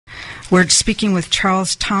We're speaking with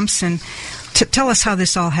Charles Thompson. Tell us how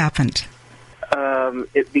this all happened.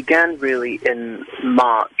 It began really in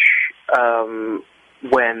March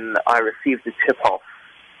when I received a tip-off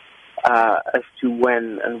as to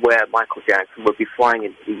when and where Michael Jackson would be flying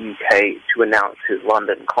into the UK to announce his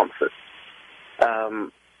London concert.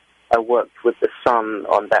 I worked with The Sun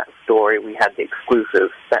on that story. We had the exclusive.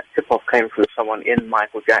 That tip-off came from someone in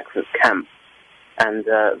Michael Jackson's camp, and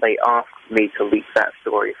they asked me to leak that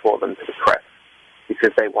story for them to the press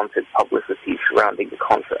because they wanted publicity surrounding the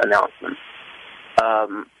concert announcement.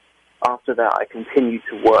 After that, I continued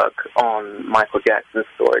to work on Michael Jackson's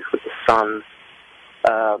stories with The Sun,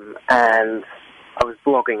 and I was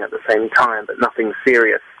blogging at the same time, but nothing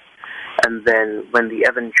serious. And then when the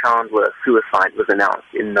Evan Chandler suicide was announced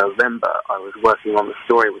in November, I was working on the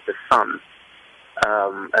story with The Sun,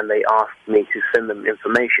 and they asked me to send them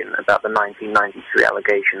information about the 1993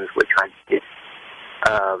 allegations, which I did.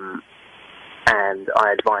 And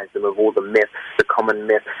I advised them of all the myths, the common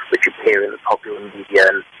myths which appear in the popular media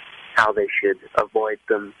and how they should avoid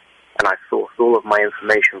them. And I sourced all of my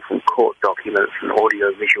information from court documents and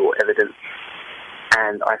audio-visual evidence,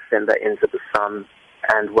 and I sent that into The Sun.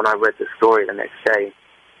 And when I read the story the next day,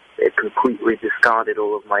 it completely discarded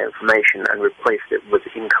all of my information and replaced it with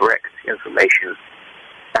incorrect information.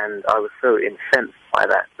 And I was so incensed by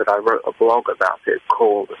that I wrote a blog about it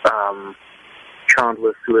called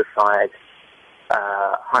Chandler's Suicide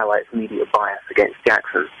Highlights Media Bias Against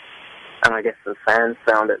Jackson. And I guess some fans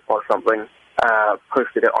found it or something,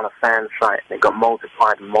 posted it on a fan site, and it got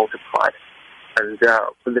multiplied and multiplied. And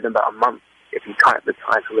within about a month, if you type the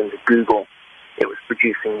title into Google, it was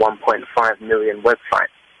producing 1.5 million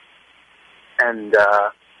websites. And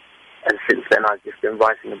since then, I've just been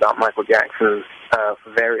writing about Michael Jackson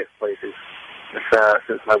for various places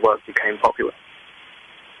since my work became popular.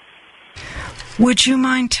 Would you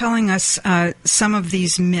mind telling us some of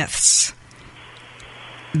these myths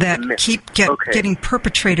that keep getting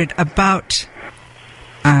perpetrated about,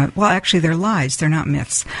 well, actually they're lies, they're not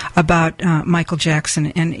myths, about Michael Jackson?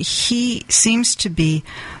 And he seems to be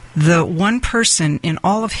the one person in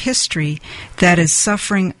all of history that is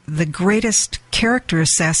suffering the greatest character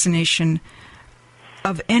assassination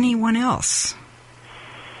of anyone else.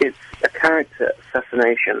 It's a character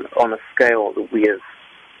assassination on a scale that we have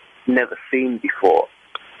never seen before.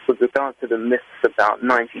 With regard to the myths about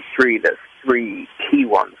 93, there's three key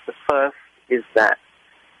ones. The first is that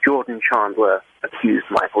Jordan Chandler accused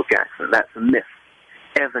Michael Jackson. That's a myth.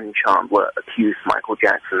 Evan Chandler accused Michael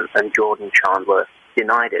Jackson, and Jordan Chandler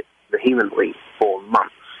denied it vehemently for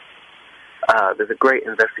months. There's a great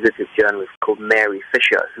investigative journalist called Mary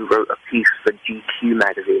Fisher who wrote a piece for GQ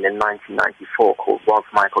magazine in 1994 called Was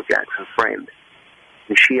Michael Jackson Framed?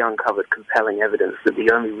 And she uncovered compelling evidence that the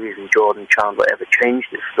only reason Jordan Chandler ever changed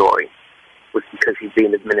his story was because he'd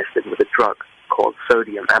been administered with a drug called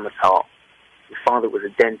sodium amytal. His father was a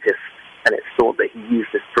dentist, and it's thought that he used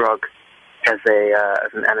this drug as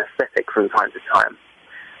an anesthetic from time to time.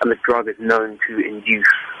 And the drug is known to induce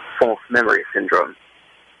false memory syndrome.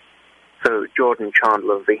 So Jordan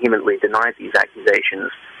Chandler vehemently denied these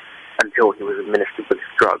accusations until he was administered with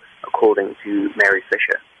this drug, according to Mary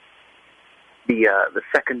Fisher. The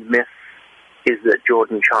second myth is that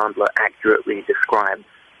Jordan Chandler accurately describes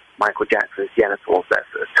Michael Jackson's genitals. That's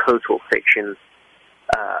a total fiction.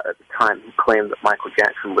 At the time, he claimed that Michael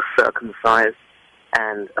Jackson was circumcised,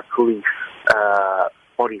 and a police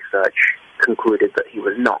body search concluded that he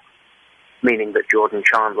was not, meaning that Jordan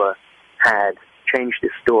Chandler had changed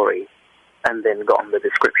his story and then gotten the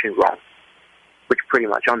description wrong, which pretty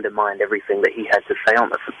much undermined everything that he had to say on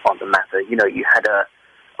the matter. You know, you had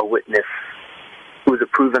a witness who was a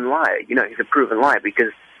proven liar. You know, he's a proven liar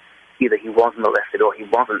because either he was molested or he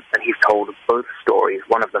wasn't, and he's told both stories.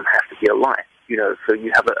 One of them has to be a lie. You know, so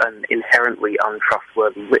you have an inherently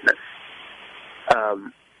untrustworthy witness.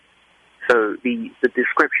 So the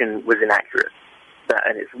description was inaccurate,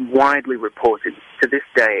 and it's widely reported. To this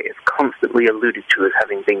day, it's constantly alluded to as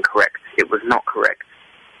having been correct. It was not correct.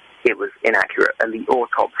 It was inaccurate. And the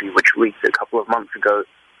autopsy, which leaked a couple of months ago,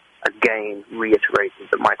 again reiterated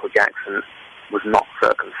that Michael Jackson was not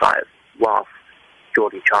circumcised, whilst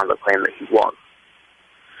Jordan Chandler claimed that he was.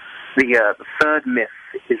 The third myth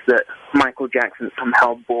is that Michael Jackson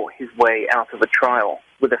somehow bought his way out of a trial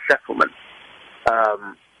with a settlement.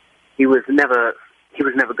 He was never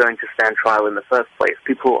going to stand trial in the first place.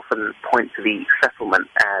 People often point to the settlement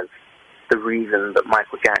as the reason that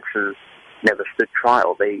Michael Jackson never stood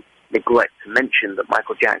trial. They neglect to mention that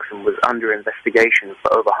Michael Jackson was under investigation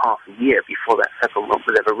for over half a year before that settlement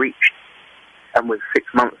was ever reached. And with 6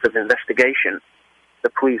 months of investigation, the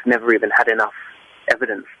police never even had enough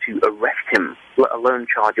evidence to arrest him, let alone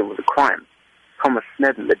charge him with a crime. Thomas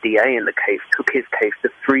Snedden, the DA in the case, took his case to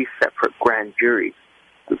 3 separate grand juries,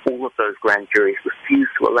 and all of those grand juries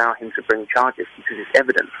refused to allow him to bring charges because his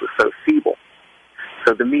evidence was so feeble.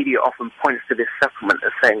 So the media often points to this settlement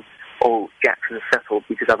as saying, oh, Jackson settled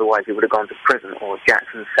because otherwise he would have gone to prison, or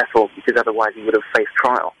Jackson settled because otherwise he would have faced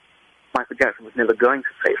trial. Michael Jackson was never going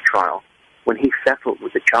to face trial. When he settled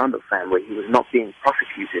with the Chandler family, he was not being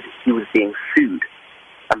prosecuted, he was being sued.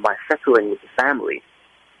 And by settling with the family,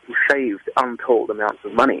 he saved untold amounts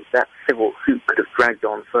of money. That civil suit could have dragged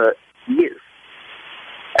on for years,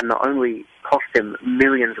 and not only cost him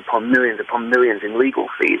millions upon millions upon millions in legal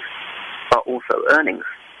fees, but also earnings.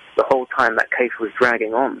 The whole time that case was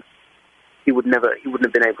dragging on, he wouldn't have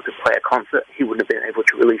been able to play a concert, he wouldn't have been able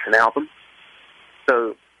to release an album.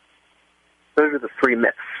 So those are the 3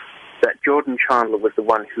 myths: that Jordan Chandler was the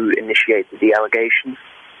one who initiated the allegations,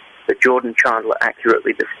 that Jordan Chandler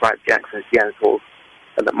accurately described Jackson's genitals,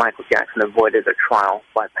 and that Michael Jackson avoided a trial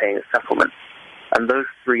by paying a settlement. And those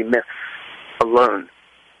 3 myths alone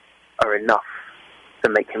are enough to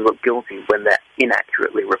make him look guilty when they're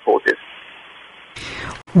inaccurately reported.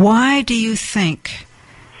 Why do you think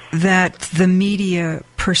that the media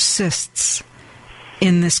persists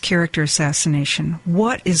in this character assassination?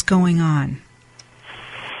 What is going on?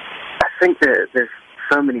 I think that there's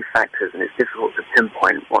so many factors, and it's difficult to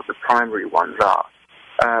pinpoint what the primary ones are.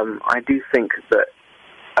 I do think that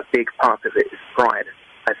a big part of it is pride.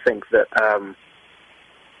 I think that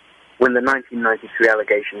when the 1993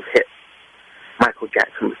 allegations hit, Michael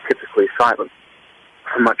Jackson was typically silent.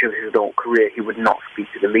 For much of his adult career, he would not speak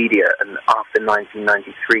to the media, and after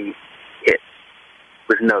 1993 hit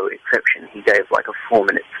was no exception. He gave like a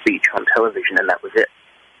 4-minute speech on television, and that was it.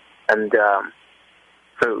 And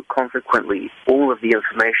so consequently, all of the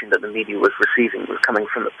information that the media was receiving was coming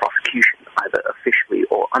from the prosecution, either officially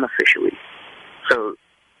or unofficially. So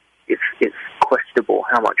it's questionable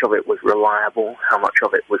how much of it was reliable, how much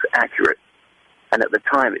of it was accurate. And at the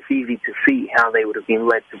time, it's easy to see how they would have been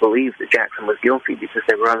led to believe that Jackson was guilty because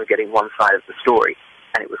they were only getting one side of the story,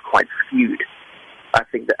 and it was quite skewed. I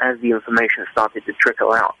think that as the information started to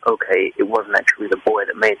trickle out, okay, it wasn't actually the boy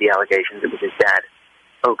that made the allegations, it was his dad.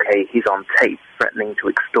 Okay, he's on tape threatening to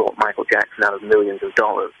extort Michael Jackson out of millions of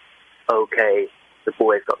dollars. Okay, the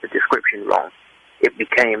boy's got the description wrong. It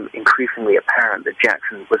became increasingly apparent that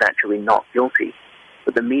Jackson was actually not guilty,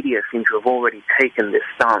 but the media seemed to have already taken this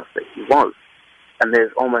stance that he was. And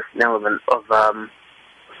there's almost an element of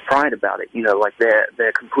pride about it. You know, like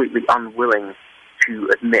they're completely unwilling to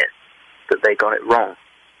admit that they got it wrong.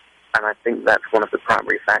 And I think that's one of the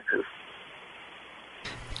primary factors.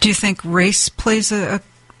 Do you think race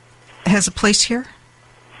has a place here?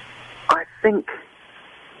 I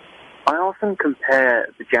often compare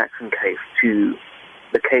the Jackson case to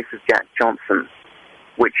the case of Jack Johnson,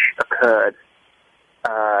 which occurred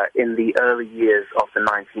in the early years of the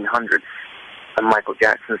 1900s. And Michael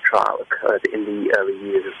Jackson's trial occurred in the early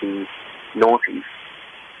years of the noughties.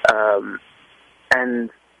 And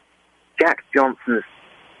Jack Johnson's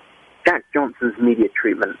media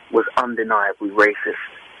treatment was undeniably racist,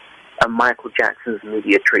 and Michael Jackson's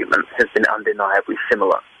media treatment has been undeniably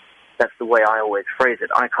similar. That's the way I always phrase it.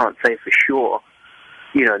 I can't say for sure.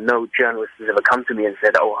 You know, no journalist has ever come to me and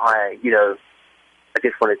said, oh, hi, you know, I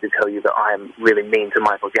just wanted to tell you that I'm really mean to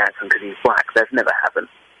Michael Jackson because he's black. That's never happened.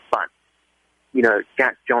 But you know,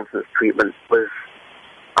 Jack Johnson's treatment was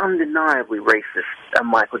undeniably racist, and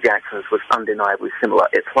Michael Jackson's was undeniably similar.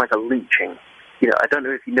 It's like a lynching. You know, I don't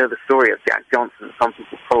know if you know the story of Jack Johnson. Some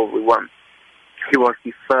people probably won't. He was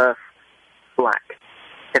the first black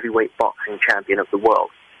heavyweight boxing champion of the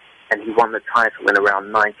world, and he won the title in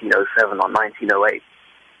around 1907 or 1908.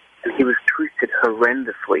 And he was treated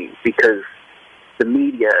horrendously because the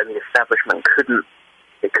media and the establishment couldn't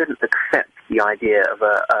accept the idea of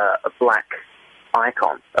a black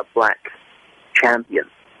icon, a black champion.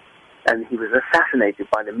 And he was assassinated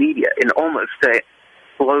by the media in almost a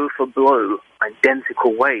blow-for-blow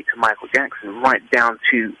identical way to Michael Jackson, right down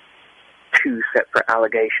to 2 separate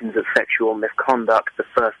allegations of sexual misconduct, the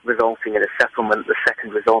first resulting in a settlement, the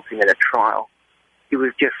second resulting in a trial. He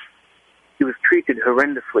was treated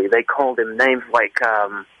horrendously. They called him names like,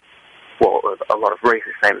 a lot of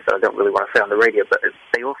racist names that I don't really want to say on the radio, but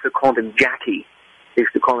they also called him Jackie. They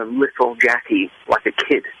used to call him Little Jackie, like a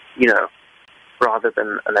kid, you know, rather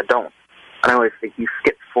than an adult. And I always think you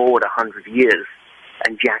skip forward 100 years,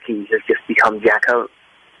 and Jackie has just become Jacko.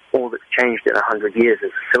 All that's changed in 100 years is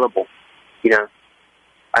a syllable, you know.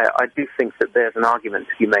 I do think that there's an argument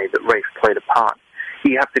to be made that race played a part.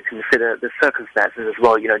 You have to consider the circumstances as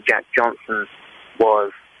well. You know, Jack Johnson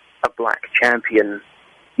was a black champion,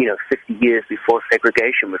 50 years before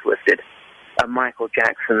segregation was lifted. Michael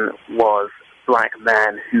Jackson was a black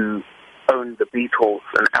man who owned the Beatles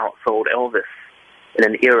and outsold Elvis in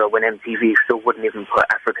an era when MTV still wouldn't even put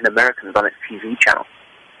African Americans on its TV channel.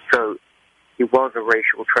 So he was a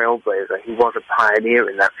racial trailblazer. He was a pioneer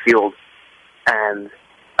in that field. And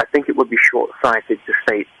I think it would be short-sighted to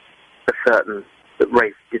state for certain that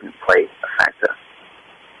race didn't play a factor.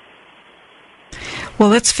 Well,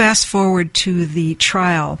 let's fast forward to the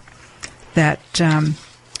trial that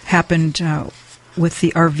happened with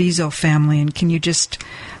the Arvizo family, and can you just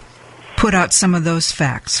put out some of those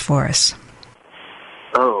facts for us?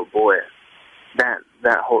 Oh boy, that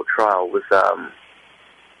whole trial was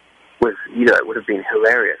it would have been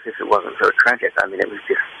hilarious if it wasn't so tragic. I mean, it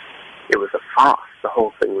was a farce. The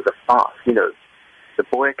whole thing was a farce. The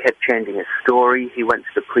boy kept changing his story. He went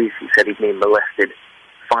to the police. He said he'd been molested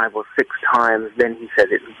 5 or 6 times. Then he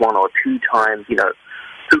said it was 1 or 2 times.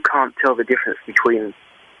 Who can't tell the difference between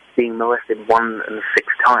being molested 1 and 6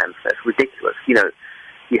 times? That's ridiculous. You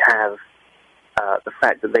have the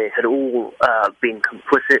fact that they had all been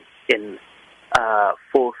complicit in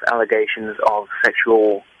false allegations of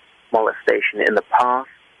sexual molestation in the past.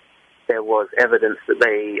 There was evidence that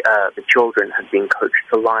the children had been coached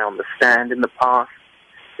to lie on the stand in the past.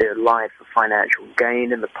 They had lied for financial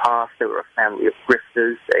gain in the past. They were a family of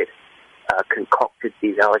grifters. They'd concocted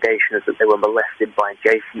these allegations that they were molested by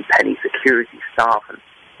J.C. Penney security staff and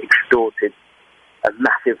extorted a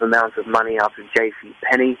massive amount of money out of J.C.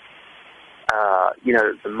 Penney.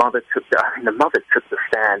 The mother took the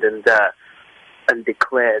stand and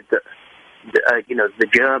declared that the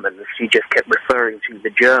Germans. She just kept referring to the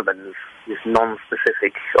Germans, this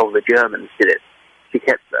non-specific. Oh, the Germans did it. She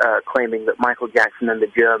kept claiming that Michael Jackson and the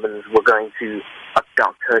Germans were going to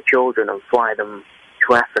abduct her children and fly them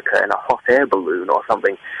to Africa in a hot air balloon or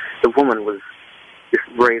something. The woman was just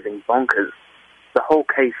raving bonkers. The whole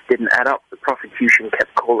case didn't add up. The prosecution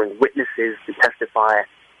kept calling witnesses to testify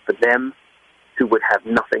for them who would have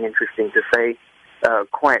nothing interesting to say.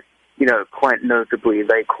 Quite notably,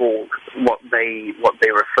 they called what they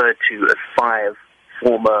referred to as 5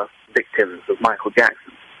 former victims of Michael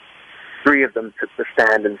Jackson. 3 of them took the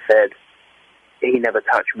stand and said, "He never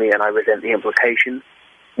touched me and I resent the implications."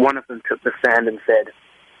 1 of them took the stand and said,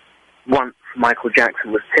 "Once Michael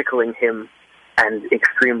Jackson was tickling him and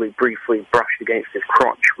extremely briefly brushed against his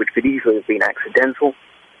crotch, which could easily have been accidental."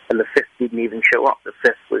 And the 5th didn't even show up. The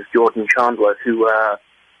 5th was Jordan Chandler, who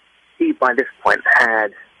he by this point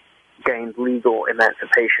had gained legal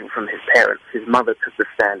emancipation from his parents. His mother took the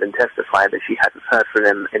stand and testified that she hadn't heard from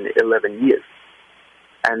him in 11 years.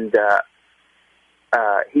 And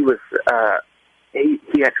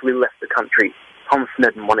he actually left the country. Tom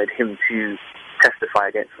Sneddon wanted him to testify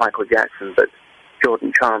against Michael Jackson, but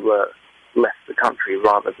Jordan Chandler left the country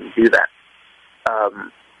rather than do that.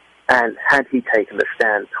 And had he taken the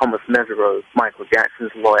stand, Thomas Mesereau, Michael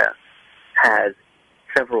Jackson's lawyer, had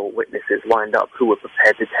several witnesses lined up who were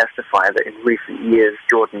prepared to testify that in recent years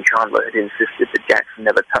Jordan Chandler had insisted that Jackson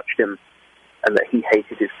never touched him and that he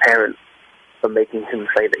hated his parents for making him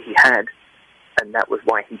say that he had, and that was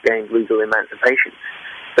why he gained legal emancipation.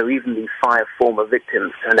 So even these 5 former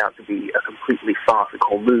victims turned out to be a completely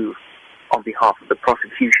farcical move on behalf of the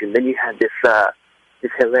prosecution. Then you had this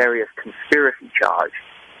hilarious conspiracy charge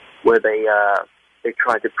where they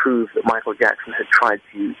tried to prove that Michael Jackson had tried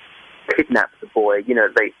to kidnap the boy.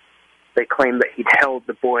 They claimed that he'd held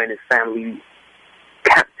the boy and his family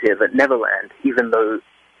captive at Neverland, even though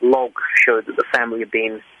logs showed that the family had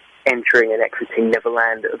been entering and exiting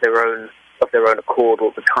Neverland of their own accord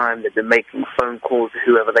all the time. They'd been making phone calls to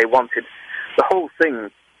whoever they wanted. The whole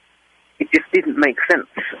thing, it just didn't make sense.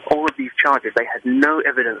 All of these charges, they had no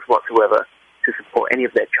evidence whatsoever to support any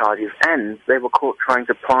of their charges, and they were caught trying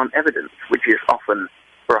to plant evidence, which is often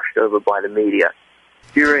brushed over by the media.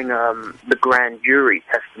 During the grand jury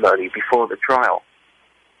testimony before the trial,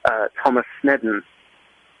 Thomas Sneddon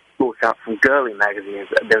brought out some girly magazines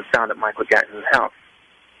that had been found at Michael Jackson's house.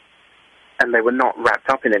 And they were not wrapped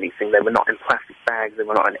up in anything. They were not in plastic bags. They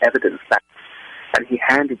were not in evidence bags. And he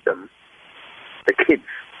handed them the kids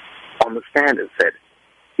on the stand and said,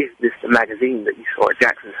 "Is this the magazine that you saw at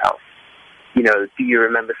Jackson's house? Do you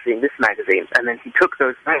remember seeing this magazine?" And then he took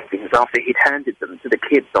those magazines after he'd handed them to the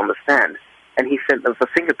kids on the stand, and he sent them for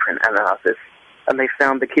fingerprint analysis, and they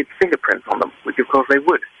found the kids' fingerprints on them, which of course they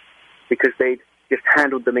would, because they'd just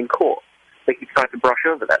handled them in court. But he tried to brush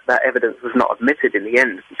over that. That evidence was not admitted in the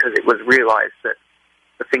end because it was realized that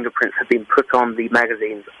the fingerprints had been put on the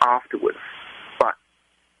magazines afterwards. But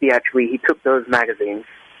he took those magazines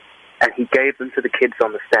and he gave them to the kids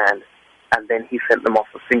on the stand, and then he sent them off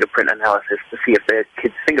for fingerprint analysis to see if their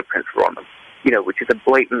kids' fingerprints were on them, which is a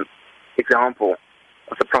blatant example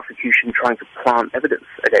of the prosecution trying to plant evidence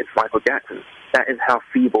against Michael Jackson. That is how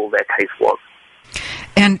feeble their case was.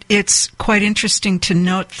 And it's quite interesting to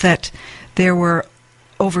note that there were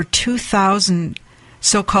over 2,000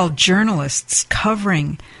 so-called journalists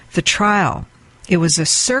covering the trial. It was a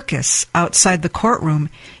circus outside the courtroom,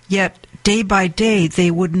 yet day by day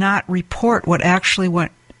they would not report what actually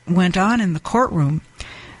went on in the courtroom.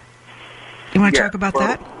 You want to talk about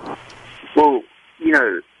that? Well,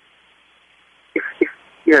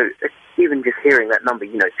 if even just hearing that number,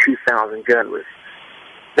 2,000 journalists,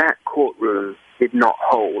 that courtroom did not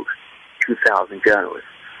hold 2,000 journalists.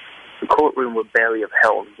 The courtroom would barely have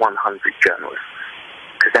held 100 journalists,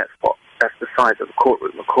 because that's the size of the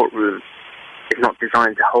courtroom. The courtroom is not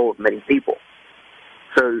designed to hold many people.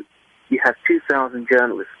 So you have 2,000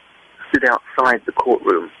 journalists stood outside the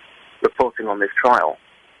courtroom reporting on this trial,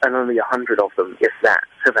 and only 100 of them, if that,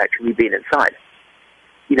 have actually been inside.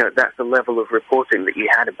 That's the level of reporting that you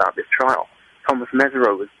had about this trial. Thomas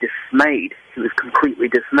Mesereau was dismayed. He was completely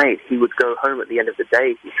dismayed. He would go home at the end of the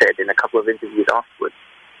day, he said in a couple of interviews afterwards,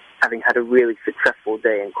 having had a really successful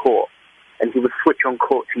day in court. And he would switch on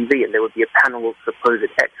court TV, and there would be a panel of supposed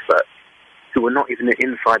experts who were not even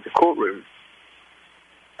inside the courtroom,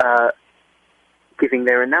 giving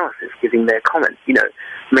their analysis, giving their comments,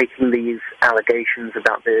 making these allegations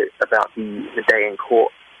about the day in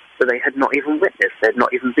court that they had not even witnessed, they had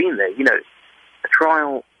not even been there. The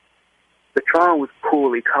trial was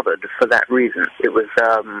poorly covered for that reason. It was,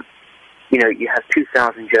 you have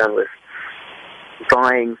 2,000 journalists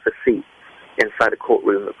vying for seats inside a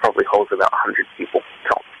courtroom that probably holds about 100 people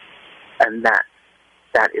top. And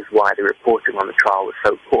that is why the reporting on the trial was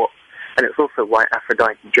so poor. And it's also why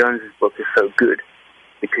Aphrodite Jones's book is so good,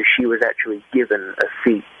 because she was actually given a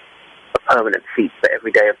permanent seat for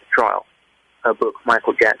every day of the trial. Her book,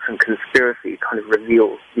 Michael Jackson Conspiracy, kind of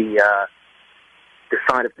reveals the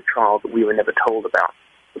side of the trial that we were never told about.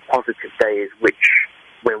 The positive days, which,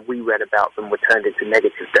 when we read about them, were turned into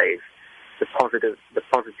negative days. The positive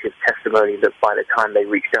testimony that by the time they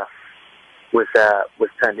reached us was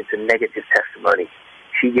turned into negative testimony.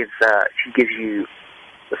 She gives you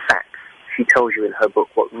the facts. She tells you in her book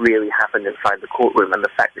what really happened inside the courtroom, and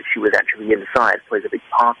the fact that she was actually inside plays a big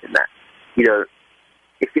part in that.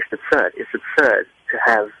 It's just absurd. It's absurd to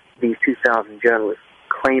have these 2,000 journalists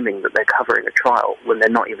claiming that they're covering a trial when they're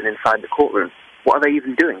not even inside the courtroom. What are they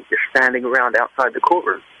even doing? Just standing around outside the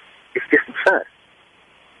courtroom. It's just absurd.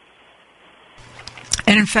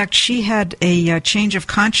 And in fact, she had a change of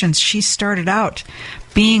conscience. She started out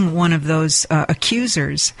being one of those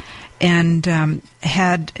accusers and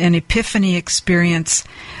had an epiphany experience,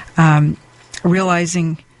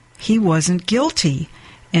 realizing he wasn't guilty.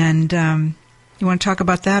 And you want to talk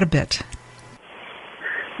about that a bit?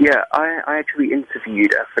 Yeah, I actually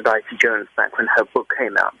interviewed Aphrodite Jones back when her book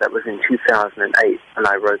came out. That was in 2008, and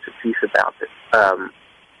I wrote a piece about it.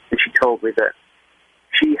 And she told me that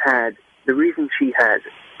the reason she had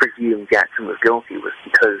presumed Jackson was guilty was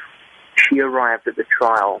because she arrived at the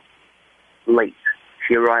trial late.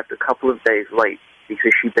 She arrived a couple of days late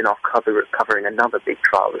because she'd been off covering another big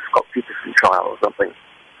trial, the Scott Peterson trial or something.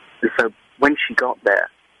 And so when she got there,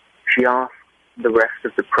 she asked the rest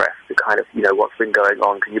of the press to kind of, what's been going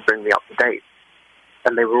on, can you bring me up to date?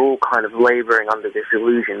 And they were all kind of laboring under this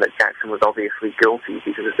illusion that Jackson was obviously guilty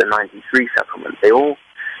because of the 93 settlement. They all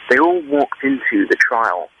walked into the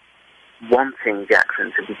trial wanting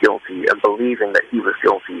Jackson to be guilty and believing that he was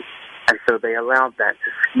guilty, and so they allowed that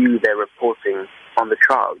to skew their reporting on the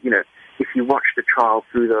trial. If you watch the trial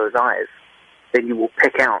through those eyes, then you will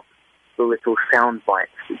pick out the little sound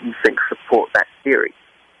bites that you think support that theory.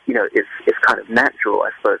 It's kind of natural,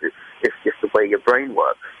 I suppose. It's just the way your brain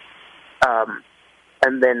works.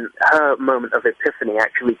 And then her moment of epiphany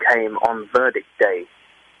actually came on verdict day.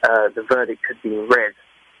 The verdict had been read,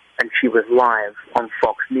 and she was live on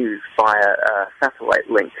Fox News via a satellite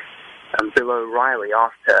link. And Bill O'Reilly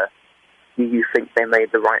asked her, do you think they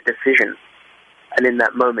made the right decision? And in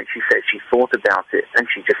that moment, she said she thought about it, and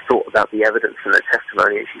she just thought about the evidence and the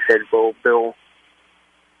testimony, and she said, well, Bill,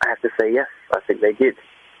 I have to say yes, I think they did.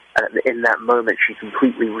 And in that moment, she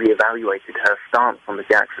completely reevaluated her stance on the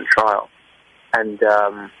Jackson trial. And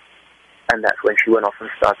that's when she went off and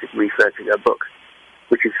started researching her book,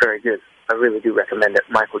 which is very good. I really do recommend it,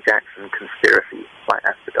 Michael Jackson Conspiracy by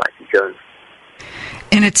Aphrodite Jones.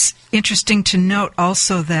 And it's interesting to note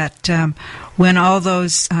also that when all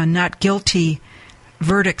those not guilty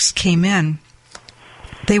verdicts came in,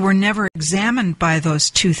 they were never examined by those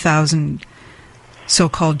 2,000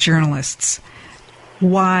 so-called journalists.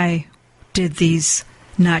 Why did these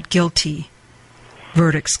not guilty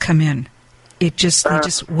verdicts come in? They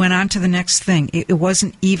just went on to the next thing. It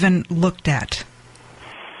wasn't even looked at.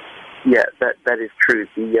 Yeah, that is true.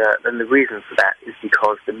 And the reason for that is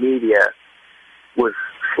because the media was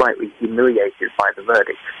slightly humiliated by the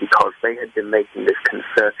verdicts, because they had been making this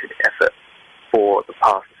concerted effort for the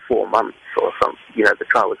past 4 months or something. The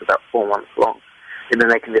trial was about 4 months long. They've been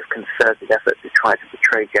making this concerted effort to try to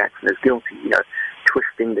portray Jackson as guilty,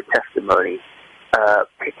 twisting the testimony,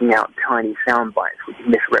 picking out tiny sound bites which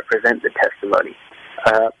misrepresent the testimony.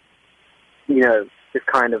 This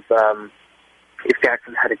kind of, if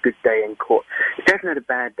Jackson had a good day in court, if Jackson had a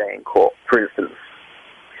bad day in court, for instance,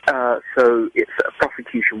 so it's a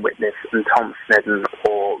prosecution witness and Tom Sneddon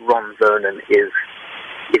or Ron Vernon is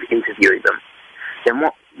interviewing them, then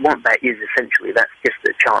what that is essentially, that's just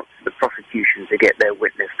a chance for the prosecution to get their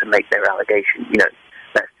witness to make their allegation.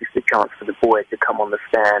 That's just a chance for the boy to come on the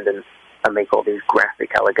stand and make all these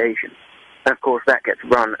graphic allegations. And of course that gets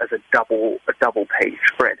run as a double page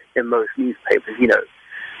spread in most newspapers.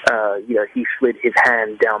 He slid his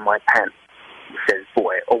hand down my pants, says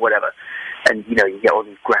boy, or whatever. And, you get all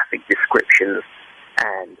these graphic descriptions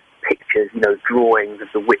and pictures, drawings of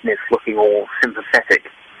the witness looking all sympathetic.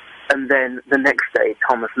 And then the next day,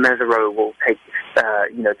 Thomas Mesereau will take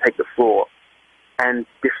the floor and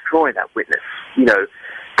destroy that witness,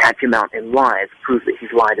 catch him out in lies, prove that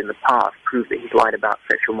he's lied in the past, prove that he's lied about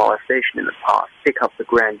sexual molestation in the past, pick up the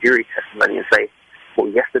grand jury testimony and say, well,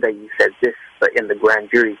 yesterday you said this, but in the grand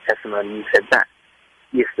jury testimony you said that.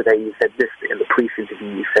 Yesterday you said this, but in the police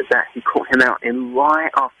interview you said that. He caught him out in lie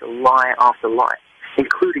after lie after lie,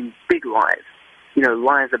 including big lies.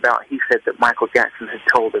 Lies about, he said that Michael Jackson had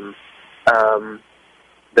told him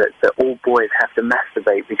that all boys have to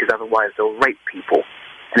masturbate because otherwise they'll rape people.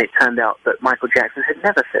 And it turned out that Michael Jackson had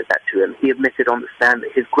never said that to him. He admitted on the stand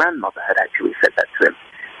that his grandmother had actually said that to him.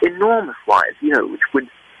 Enormous lies, which would,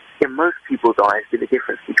 in most people's eyes, be the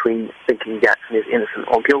difference between thinking Jackson is innocent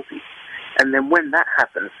or guilty. And then when that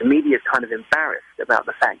happens, the media is kind of embarrassed about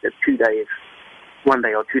the fact that 1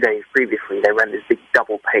 day or 2 days previously, they ran this big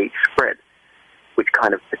double-page spread, which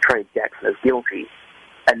kind of portrayed Jackson as guilty.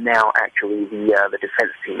 And now, actually, the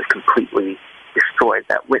defense team has completely destroyed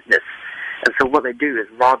that witness. And so what they do is,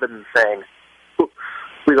 rather than saying, oops,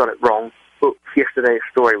 we got it wrong, oops, yesterday's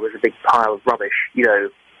story was a big pile of rubbish,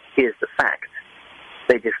 here's the fact,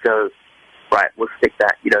 they just go, right, we'll stick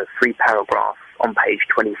that, 3 paragraphs on page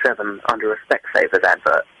 27 under a Specsavers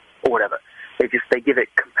advert, or whatever. They give it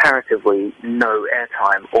comparatively no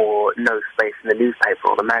airtime or no space in the newspaper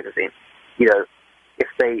or the magazine.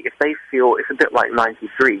 If they feel, it's a bit like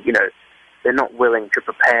 93, they're not willing to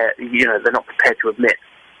prepare, they're not prepared to admit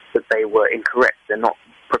that they were incorrect. They're not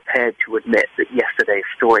prepared to admit that yesterday's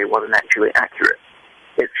story wasn't actually accurate.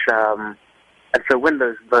 And so when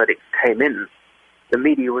those verdicts came in, the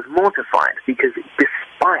media was mortified because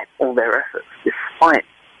despite all their efforts, despite,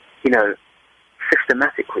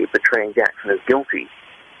 systematically portraying Jackson as guilty,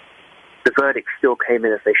 the verdict still came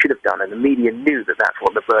in as they should have done, and the media knew that that's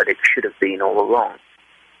what the verdict should have been all along.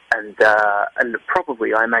 And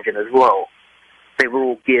probably, I imagine as well, they were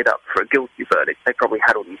all geared up for a guilty verdict. They probably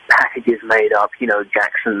had all these packages made up,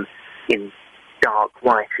 Jackson in dark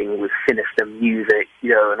lighting with sinister music,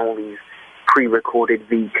 and all these pre-recorded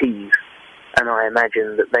VTs. And I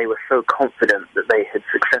imagine that they were so confident that they had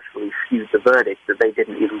successfully skewed the verdict that they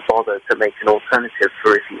didn't even bother to make an alternative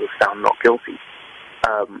for if he was found not guilty.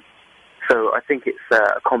 So I think it's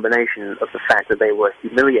a combination of the fact that they were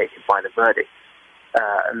humiliated by the verdict,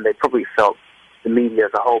 and they probably felt, the media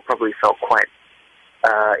as a whole probably felt quite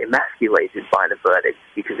emasculated by the verdict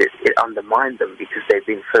because it undermined them because they've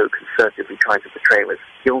been so conservatively trying to portray him as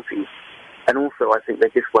guilty. And also, I think they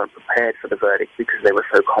just weren't prepared for the verdict because they were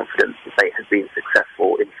so confident that they had been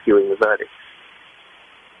successful in skewing the verdict.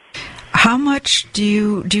 How much do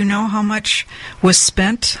you know how much was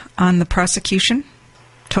spent on the prosecution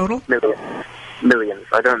total? Millions.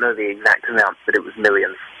 I don't know the exact amount, but it was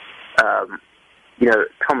millions.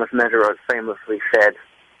 Thomas Mesereau famously said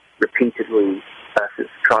repeatedly since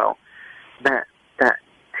the trial that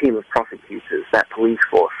team of prosecutors, that police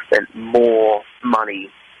force, spent more money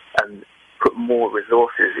and put more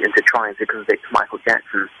resources into trying to convict Michael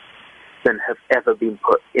Jackson than have ever been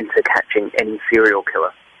put into catching any serial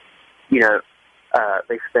killer.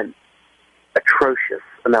 They spent atrocious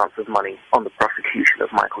amounts of money on the prosecution of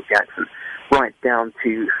Michael Jackson, right down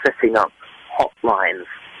to setting up hotlines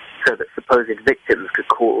so that supposed victims could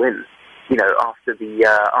call in. After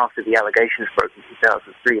the allegations broke in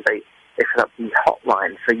 2003, they set up these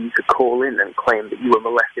hotlines so you could call in and claim that you were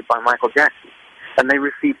molested by Michael Jackson. And they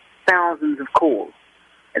received thousands of calls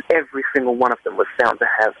and every single one of them was found to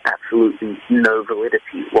have absolutely no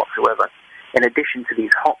validity whatsoever. In addition to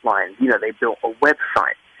these hotlines, they built a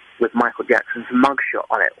website with Michael Jackson's mugshot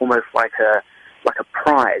on it, almost like a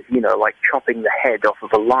prize, like chopping the head off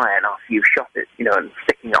of a lion after you've shot it, and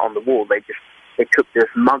sticking it on the wall. They took this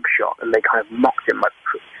mugshot and they kind of mocked him, like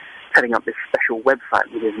setting up this special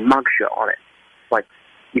website with his mugshot on it. Like,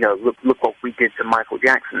 look what we did to Michael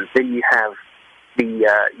Jackson. Then you have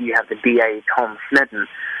the DA Tom Sneddon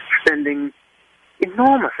spending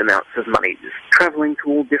enormous amounts of money, just traveling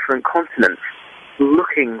to all different continents,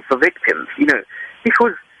 looking for victims.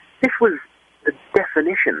 This was the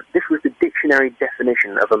definition. This was the dictionary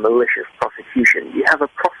definition of a malicious prosecution. You have a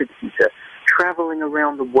prosecutor traveling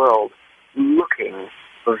around the world looking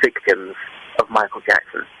for victims of Michael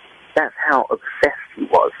Jackson. That's how obsessed he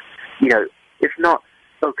was. It's not,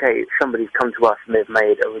 okay, somebody's come to us and they've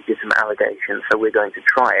made a legitimate allegation, so we're going to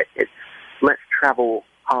try it. It's, let's travel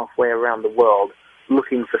halfway around the world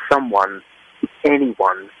looking for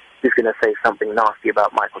anyone who's going to say something nasty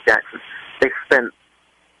about Michael Jackson. They spent,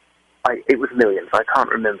 it was millions. I can't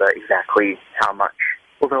remember exactly how much,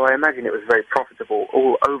 although I imagine it was very profitable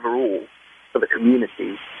overall for the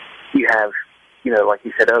community. You have, like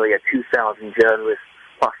you said earlier, 2,000 journalists,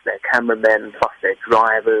 plus their cameramen, plus their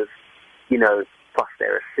drivers, plus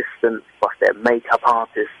their assistants, plus their makeup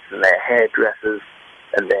artists and their hairdressers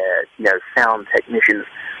and their, sound technicians.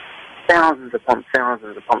 Thousands upon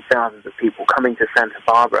thousands upon thousands of people coming to Santa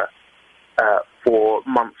Barbara for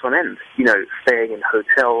months on end, staying in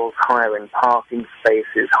hotels, hiring parking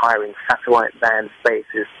spaces, hiring satellite van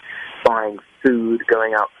spaces, buying food,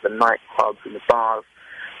 going out to the nightclubs and the bars.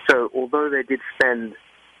 So although the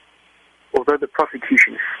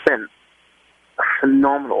prosecution spent a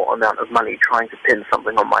phenomenal amount of money trying to pin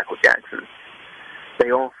something on Michael Jackson,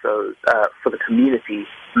 they also, for the community,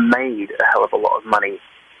 made a hell of a lot of money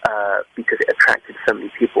because it attracted so many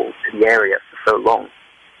people to the area for so long.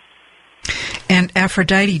 And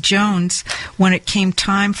Aphrodite Jones, when it came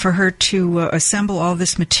time for her to assemble all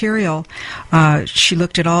this material, she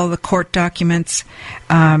looked at all the court documents,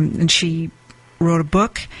 and she wrote a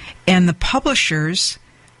book, and the publishers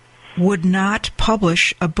would not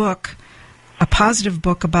publish a positive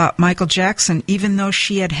book about Michael Jackson, even though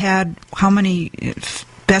she had how many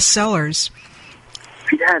bestsellers?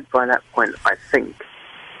 She'd had, by that point, I think,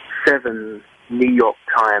 7 New York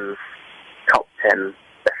Times top 10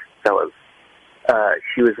 bestsellers.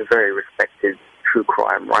 She was a very respected true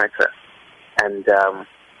crime writer. And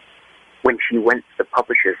when she went to the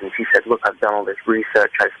publishers and she said, look, I've done all this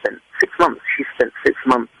research, I spent 6 months. She spent 6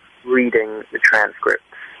 months reading the transcripts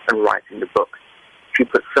and writing the book. She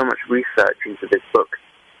put so much research into this book,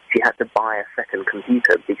 she had to buy a second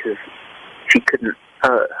computer because she couldn't,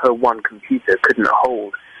 her one computer couldn't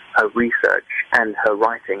hold her research and her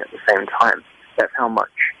writing at the same time. That's how much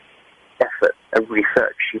effort and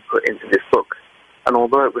research she put into this book. And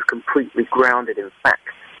although it was completely grounded in fact,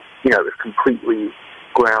 it was completely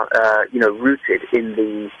rooted in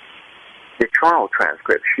the trial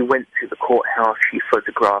transcript. She went to the courthouse, she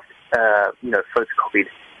photographed, photocopied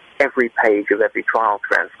every page of every trial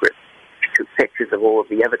transcript. She took pictures of all of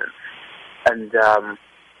the evidence. And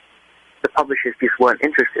the publishers just weren't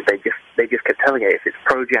interested. They just kept telling her, if it's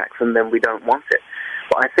pro-Jackson, then we don't want it.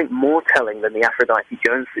 But I think more telling than the Aphrodite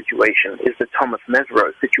Jones situation is the Thomas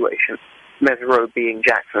Mesereau situation. Mesereau being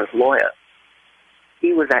Jackson's lawyer.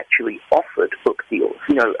 He was actually offered book deals.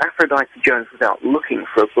 Aphrodite Jones was out looking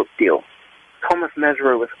for a book deal. Thomas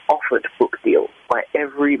Mesereau was offered book deals by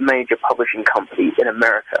every major publishing company in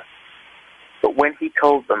America. But when he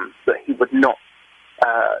told them that he would not,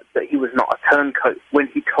 that he was not a turncoat, when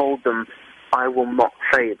he told them, I will not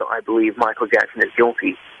say that I believe Michael Jackson is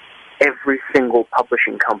guilty, every single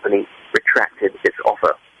publishing company retracted its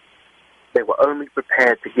offer. They were only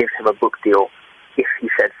prepared to give him a book deal if he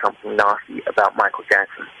said something nasty about Michael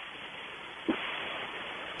Jackson.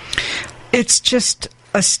 It's just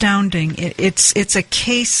astounding. It's a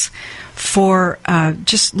case for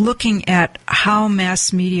just looking at how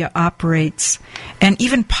mass media operates, and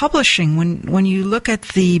even publishing. When you look at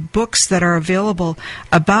the books that are available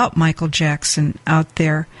about Michael Jackson out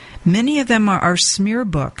there, many of them are smear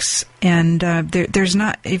books, and there's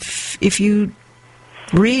not. If you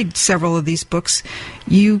read several of these books,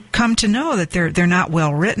 you come to know that they're not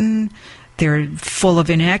well written. They're full of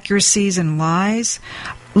inaccuracies and lies.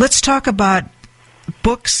 Let's talk about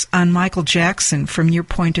books on Michael Jackson from your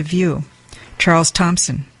point of view, Charles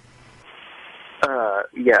Thompson. A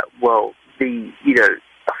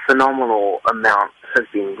phenomenal amount has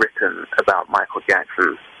been written about Michael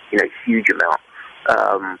Jackson. Huge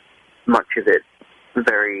amounts. Much of it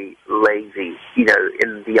very lazy. You know,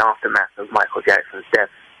 in the aftermath of Michael Jackson's death,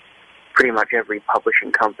 pretty much every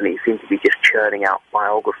publishing company seemed to be just churning out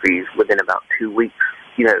biographies within about 2 weeks.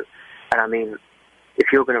 You know, and I mean, if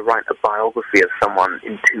you're going to write a biography of someone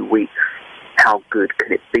in 2 weeks, how good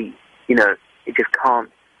can it be? You know, it just can't.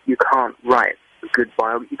 You can't write a good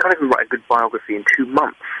You can't even write a good biography in 2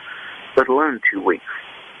 months, let alone 2 weeks.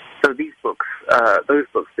 So these books, those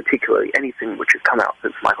books particularly, anything which has come out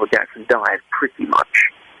since Michael Jackson died, pretty much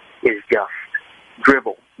is just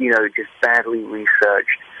drivel. You know, just badly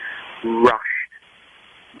researched, rushed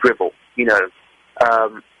drivel. You know,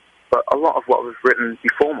 but a lot of what was written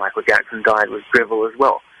before Michael Jackson died was drivel as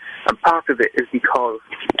well. And part of it is because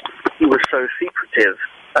he was so secretive,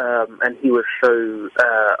 and he was so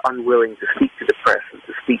unwilling to speak to the press and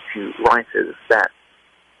to speak to writers that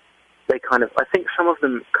they kind of, I think some of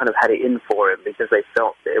them kind of had it in for him because they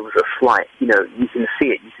felt that it was a slight. You know, you can see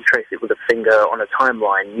it, you can trace it with a finger on a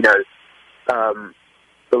timeline. You know,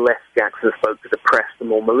 the less Jackson spoke to the press, the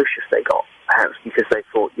more malicious they got, perhaps because they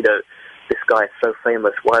thought, you know, this guy is so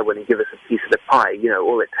famous, why wouldn't he give us a piece of the pie? You know,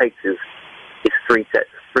 all it takes is three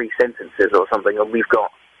sentences or something, and we've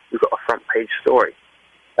got a front page story.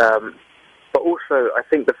 But also, I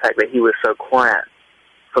think the fact that he was so quiet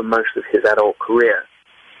for most of his adult career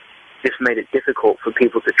just made it difficult for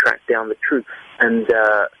people to track down the truth. And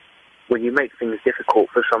when you make things difficult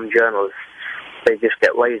for some journalists, they just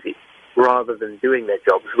get lazy. Rather than doing their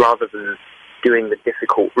jobs, rather than doing the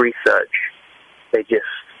difficult research, they just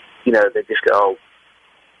go, oh,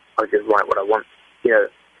 I'll just write what I want. You know,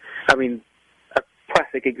 I mean, a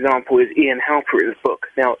classic example is Ian Halperin's book.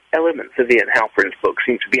 Now, elements of Ian Halperin's book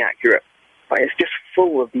seem to be accurate, but it's just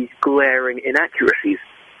full of these glaring inaccuracies,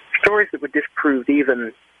 stories that were disproved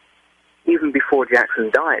even before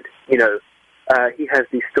Jackson died. You know, he has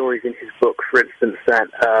these stories in his book, for instance, that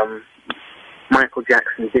Michael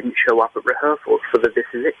Jackson didn't show up at rehearsals for the This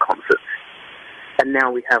Is It concerts. And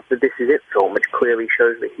now we have the This Is It film, which clearly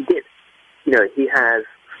shows that he did. You know, he has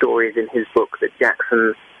stories in his book that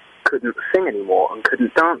Jackson couldn't sing anymore and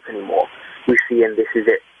couldn't dance anymore. We see in This Is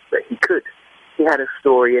It that he could. He had a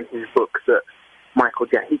story in his book that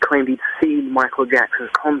he claimed he'd seen Michael Jackson's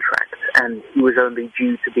contract and he was only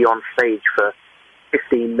due to be on stage for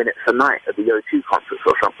 15 minutes a night at the O2 concerts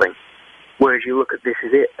or something. Whereas you look at This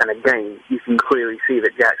Is It, and again, you can clearly see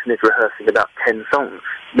that Jackson is rehearsing about 10 songs,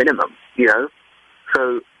 minimum, you know?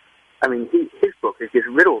 So, I mean, his book is just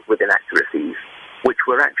riddled with inaccuracies, which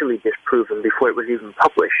were actually disproven before it was even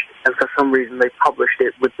published. And for some reason, they published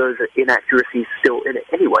it with those inaccuracies still in it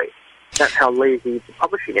anyway. That's how lazy the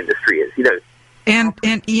publishing industry is, you know? And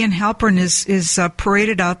Ian Halperin is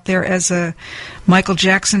paraded out there as a Michael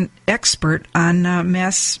Jackson expert on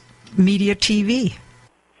mass media TV.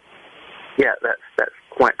 Yeah, that's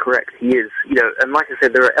quite correct. He is, you know, and like I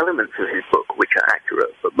said, there are elements of his book which are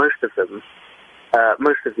accurate, but most of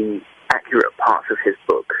the accurate parts of his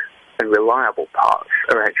book and reliable parts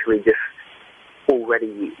are actually just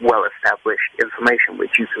already well-established information,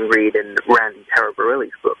 which you can read in Randy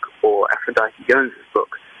Taraborelli's book, or Aphrodite Jones's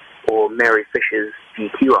book, or Mary Fisher's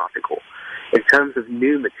GQ article. In terms of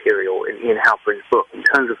new material in Ian Halperin's book, in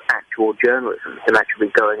terms of actual journalism, him actually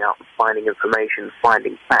going out and finding information,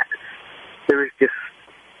 finding facts, there is just,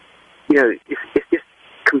 you know, it's just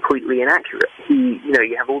completely inaccurate. You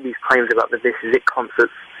have all these claims about the This Is It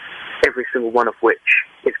concerts, every single one of which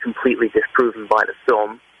is completely disproven by the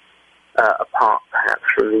film, apart perhaps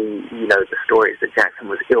from the stories that Jackson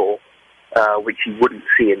was ill, which you wouldn't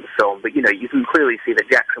see in the film. But, you know, you can clearly see that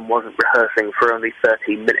Jackson wasn't rehearsing for only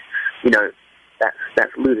 13 minutes. You know,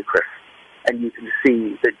 that's ludicrous. And you can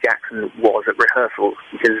see that Jackson was at rehearsals,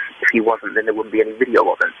 because if he wasn't, then there wouldn't be any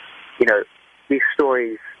video of him. You know, these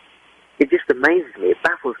stories, it just amazes me, it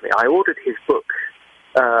baffles me. I ordered his book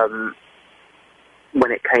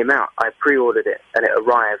when it came out. I pre-ordered it, and it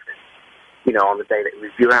arrived, you know, on the day that it was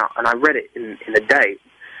due out. And I read it in a day,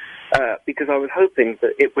 because I was hoping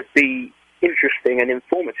that it would be interesting and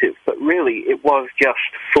informative, but really it was just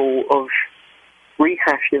full of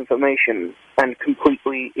rehashed information and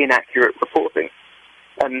completely inaccurate reporting.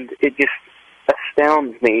 And it just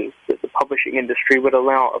astounds me that the publishing industry would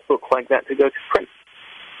allow a book like that to go to print.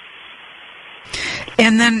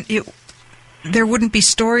 And then there wouldn't be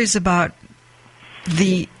stories about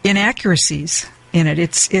the inaccuracies in it.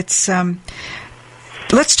 It's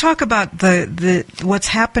let's talk about the what's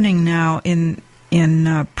happening now in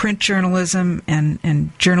print journalism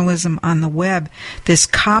and journalism on the web. This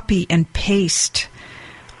copy and paste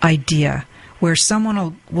idea, where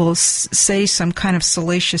someone will say some kind of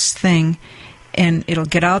salacious thing, and it'll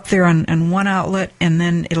get out there on one outlet, and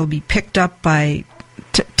then it'll be picked up by.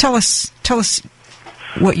 Tell us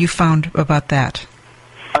what you found about that?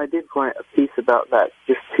 I did write a piece about that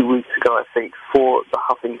just 2 weeks ago, I think, for the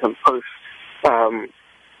Huffington Post,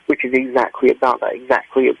 which is exactly about that,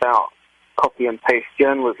 exactly about copy and paste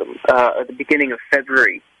journalism. At the beginning of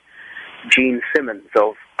February, Gene Simmons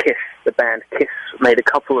of Kiss, the band Kiss, made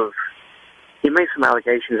some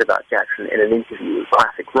allegations about Jackson in an interview with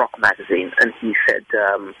Classic Rock magazine, and he said,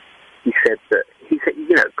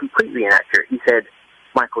 completely inaccurate. He said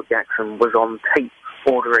Michael Jackson was on tape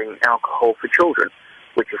ordering alcohol for children,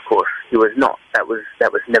 which of course he was not. That was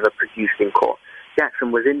never produced in court.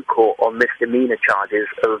 Jackson was in court on misdemeanor charges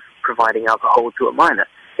of providing alcohol to a minor.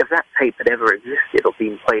 If that tape had ever existed or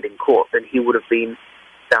been played in court, then he would have been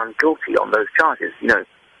found guilty on those charges.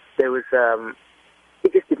 There was,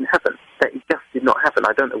 it just didn't happen. It just did not happen.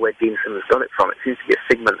 I don't know where Gene Simmons got it from. It seems to be a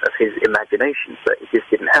figment of his imagination, but it just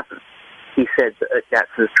didn't happen. He said that at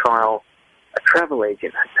Jackson's trial, a travel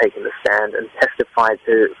agent had taken the stand and testified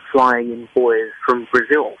to flying in boys from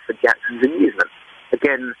Brazil for Jackson's amusement.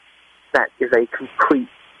 Again, that is a complete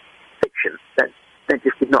fiction. That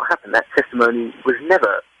just did not happen. That testimony was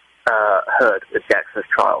never heard at Jackson's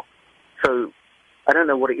trial. So I don't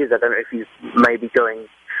know what it is. I don't know if he's maybe going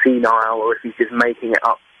senile or if he's just making it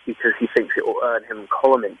up because he thinks it will earn him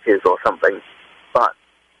column inches or something. But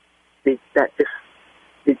it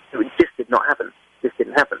just did not happen. Just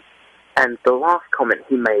didn't happen. And the last comment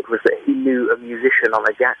he made was that he knew a musician on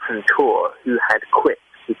a Jackson tour who had quit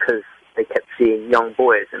because they kept seeing young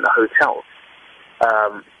boys in the hotels,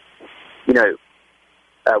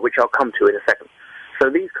 which I'll come to in a second. So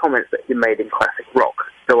these comments that he made in Classic Rock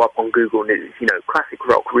go up on Google News. Classic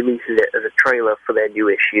Rock releases it as a trailer for their new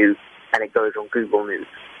issue, and it goes on Google News.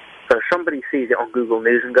 So somebody sees it on Google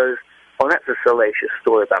News and goes, "Oh, that's a salacious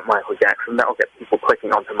story about Michael Jackson. That'll get people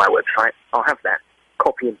clicking onto my website. I'll have that.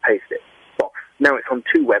 Copy and paste it. Box. Now it's on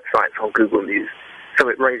 2 websites on Google News. So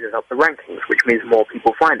it raises up the rankings, which means more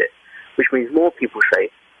people find it, which means more people say,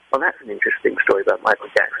 "Oh, that's an interesting story about Michael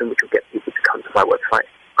Jackson," which will get people to come to my website.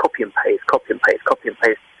 Copy and paste, copy and paste, copy and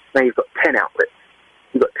paste. Now you've got 10 outlets.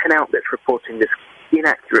 You've got 10 outlets reporting this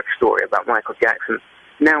inaccurate story about Michael Jackson.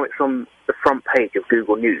 Now it's on the front page of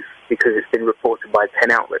Google News because it's been reported by 10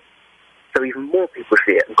 outlets. So even more people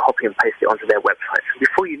see it and copy and paste it onto their websites. And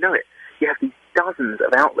before you know it, you have these dozens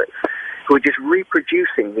of outlets who are just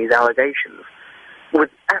reproducing these allegations with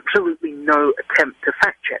absolutely no attempt to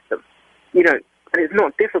fact-check them. And it's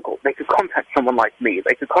not difficult. They could contact someone like me.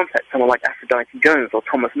 They could contact someone like Aphrodite Jones or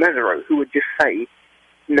Thomas Mesereau, who would just say,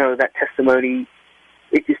 "No, that testimony,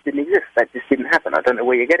 it just didn't exist. That just didn't happen. I don't know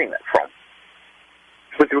where you're getting that from."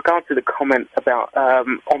 With regard to the comment about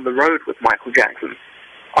on the road with Michael Jackson,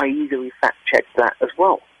 I easily fact-checked that as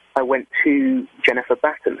well. I went to Jennifer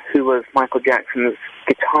Batten, who was Michael Jackson's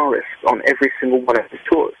guitarist on every single one of his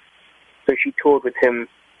tours. So she toured with him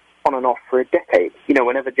on and off for a decade.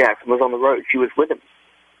 Whenever Jackson was on the road, she was with him.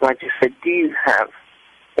 And I just said, "Do you have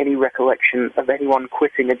any recollection of anyone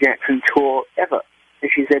quitting a Jackson tour ever?"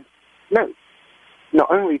 And she said, "No.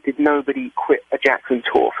 Not only did nobody quit a Jackson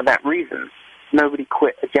tour for that reason, nobody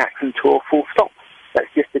quit a Jackson tour full stop.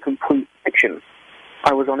 That's just a complete fiction.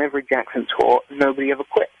 I was on every Jackson tour, nobody ever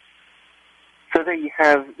quit." So there you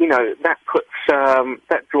have,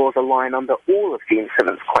 that draws a line under all of Gene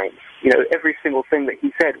Simmons' claims. Every single thing that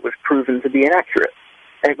he said was proven to be inaccurate.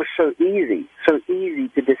 And it was so easy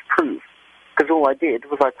to disprove. Because all I did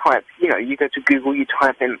was I typed, you go to Google, you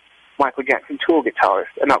type in Michael Jackson tour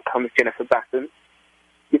guitarist, and up comes Jennifer Batten.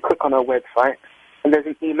 You click on her website, and there's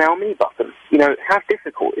an email me button. How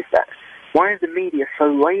difficult is that? Why is the media so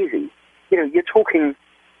lazy? You're talking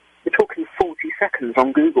 40 seconds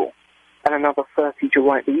on Google and another 30 to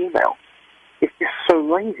write the email. It's just so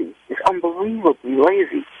lazy. It's unbelievably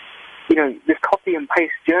lazy. This copy and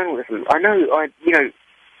paste journalism. I know,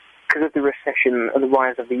 because of the recession and the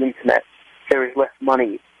rise of the internet, there is less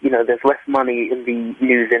money. There's less money in the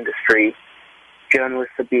news industry.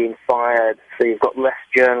 Journalists are being fired, so you've got less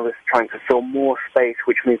journalists trying to fill more space,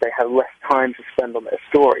 which means they have less time to spend on their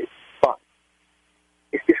stories. But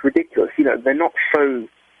it's just ridiculous. They're not so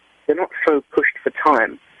pushed for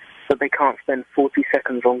time that they can't spend 40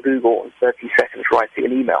 seconds on Google and 30 seconds writing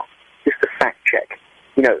an email just to fact check.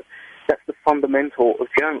 That's the fundamental of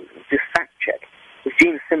journalism. Just fact check. If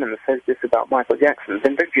Gene Simmons says this about Michael Jackson,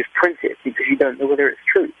 then don't just print it because you don't know whether it's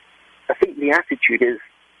true. I think the attitude is,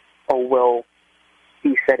 "Oh, well,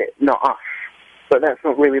 he said it, not us." But that's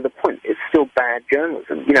not really the point. It's still bad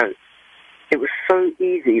journalism. It was so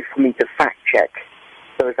easy for me to fact-check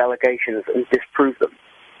those allegations and disprove them.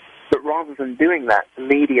 But rather than doing that, the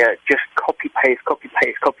media just copy-paste,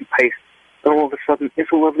 copy-paste, copy-paste and all of a sudden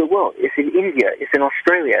it's all over the world. It's in India, it's in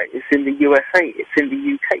Australia, it's in the USA, it's in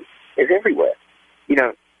the UK, it's everywhere,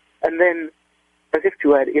 And then, as if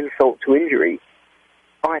to add insult to injury,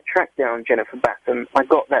 I tracked down Jennifer Batten. I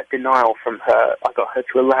got that denial from her. I got her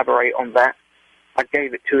to elaborate on that. I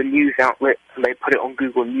gave it to a news outlet, and they put it on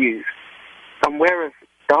Google News. And whereas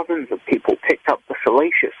dozens of people picked up the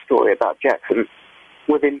salacious story about Jackson,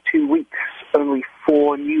 within 2 weeks, only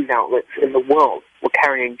 4 news outlets in the world were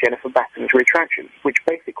carrying Jennifer Batten's retraction, which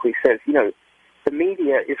basically says, the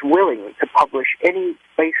media is willing to publish any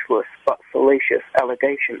baseless but salacious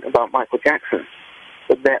allegation about Michael Jackson,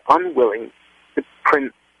 but they're unwilling to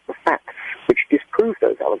print the facts which disprove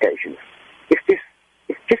those allegations. It's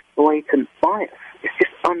just blatant bias. It's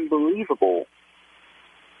just unbelievable.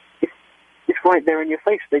 It's right there in your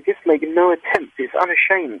face. They just make no attempt. It's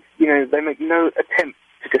unashamed. They make no attempt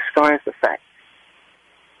to disguise the fact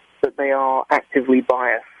that they are actively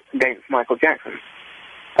biased against Michael Jackson.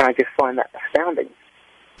 And I just find that astounding.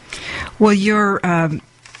 Well, you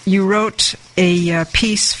wrote a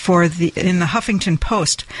piece in the Huffington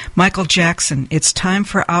Post, Michael Jackson, it's time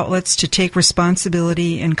for outlets to take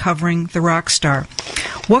responsibility in covering the rock star.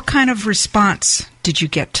 What kind of response did you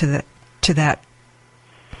get to that?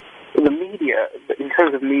 The media, in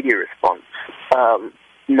terms of media response,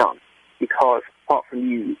 none. Because, apart from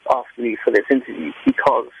you asking me for this interview,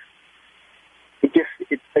 because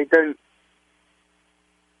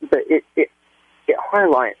it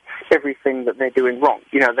highlights everything that they're doing wrong.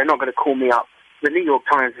 They're not going to call me up. The New York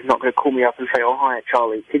Times is not going to call me up and say, "Oh, hi,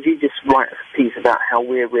 Charlie, could you just write us a piece about how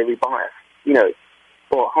we're really biased?"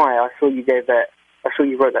 Or, "Hi, I saw you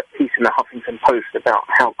wrote that piece in the Huffington Post about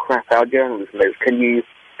how crap our journalism is. Can you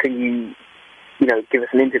give us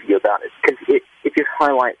an interview about it?" Because it just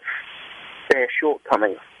highlights their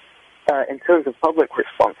shortcomings. In terms of public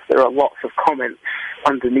response, there are lots of comments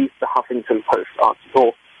underneath the Huffington Post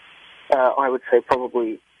article. I would say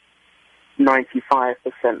probably 95%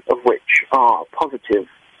 of which are positive.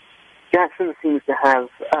 Jackson seems to have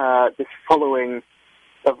this following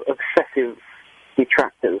of obsessive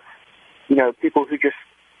detractors. People who just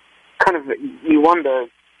you wonder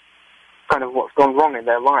what's gone wrong in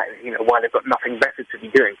their lives, why they've got nothing better to be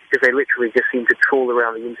doing, because they literally just seem to trawl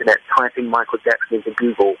around the internet, typing Michael Jackson into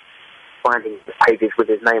Google, finding the pages with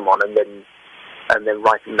his name on, and then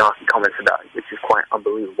writing nasty comments about it, which is quite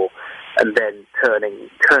unbelievable, and then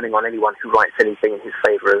turning on anyone who writes anything in his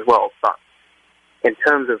favour as well. But in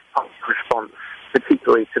terms of public response,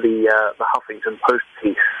 particularly to the Huffington Post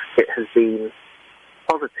piece, it has been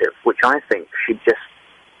positive, which I think should just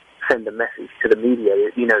send a message to the media.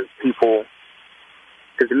 People,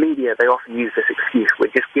 because the media, they often use this excuse, we're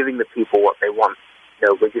just giving the people what they want.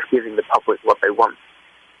 We're just giving the public what they want.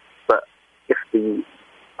 But if the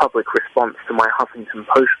public response to my Huffington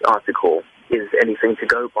Post article is anything to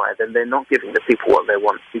go by, then they're not giving the people what they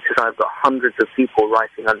want, because I've got hundreds of people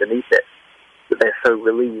writing underneath it that they're so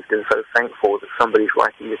relieved and so thankful that somebody's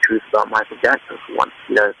writing the truth about Michael Jackson for once,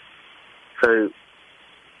 So,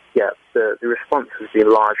 yeah, the response has been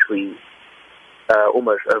largely,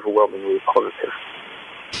 almost overwhelmingly positive.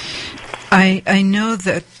 I know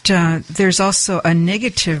that there's also a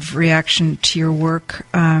negative reaction to your work,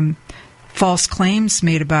 false claims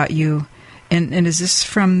made about you, and is this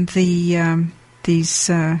from these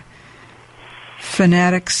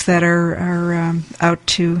fanatics that are out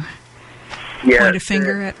to point a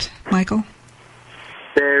finger at Michael?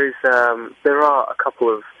 There are a couple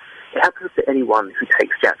of. It happens to anyone who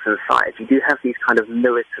takes Jackson's side. You do have these kind of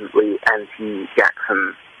militantly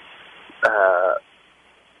anti-Jackson,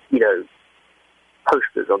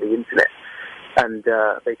 posters on the internet, and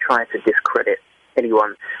they try to discredit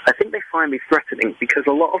anyone. I think they find me threatening because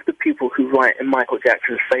a lot of the people who write in Michael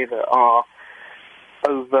Jackson's favor are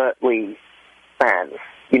overtly fans.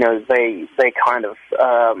 They kind of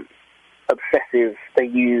obsessive. They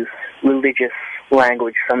use religious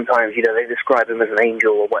language sometimes. They describe him as an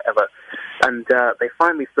angel or whatever, and they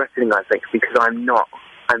find me threatening. I think because I'm not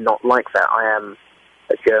like that. I am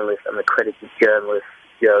a journalist. I'm an accredited journalist.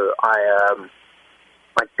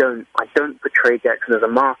 I don't portray Jackson as a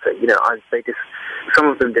martyr. Some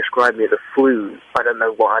of them describe me as a flu. I don't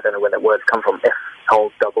know where that word's come from.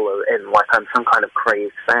 FOON, like I'm some kind of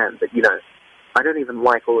crazed fan. But I don't even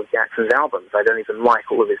like all of Jackson's albums. I don't even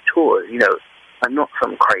like all of his tours. I'm not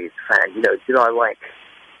some crazed fan. Did I like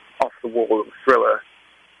Off the Wall and Thriller?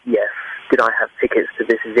 Yes. Did I have tickets to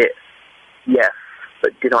This Is It? Yes.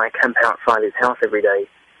 But did I camp outside his house every day?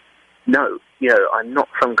 No. I'm not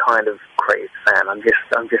some kind of crazed fan. I'm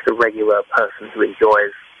just a regular person who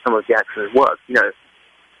enjoys some of Jackson's work.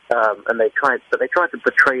 And they tried to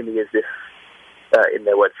portray me as this in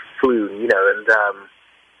their words, floon, you know,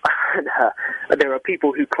 and there are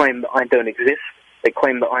people who claim that I don't exist. They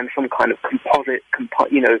claim that I'm some kind of composite,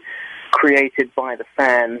 you know, created by the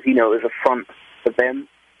fans, you know, as a front for them.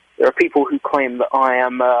 There are people who claim that I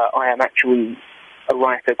am actually a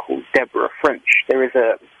writer called Deborah French.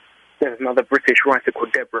 There's another British writer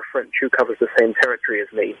called Deborah French who covers the same territory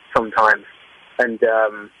as me sometimes. And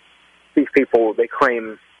these people, they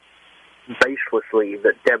claim baselessly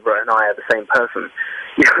that Deborah and I are the same person.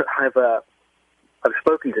 You know, I've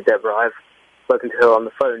spoken to Deborah. I've spoken to her on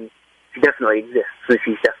the phone. She definitely exists, and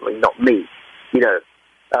she's definitely not me. You know,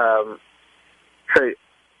 so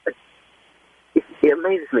it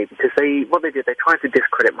amazes me because they tried to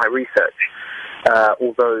discredit my research,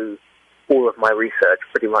 although all of my research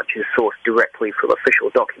pretty much is sourced directly from official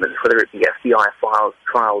documents, whether it be FBI files,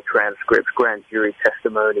 trial transcripts, grand jury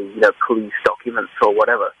testimony, you know, police documents or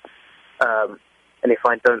whatever. And if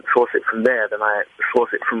I don't source it from there, then I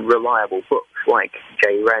source it from reliable books like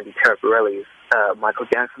J. Randy Taraborelli's Michael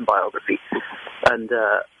Jackson biography. And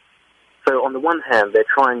so on the one hand, they're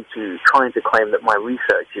trying to claim that my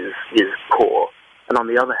research is poor, and on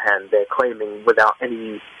the other hand, they're claiming without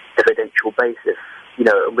any evidential basis, you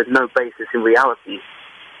know, with no basis in reality,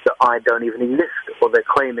 that I don't even exist, or they're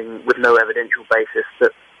claiming with no evidential basis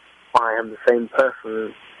that I am the same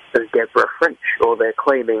person as Deborah French, or they're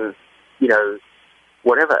claiming, you know,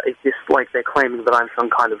 whatever. It's just like they're claiming that I'm some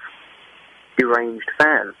kind of deranged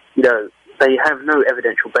fan. You know, they have no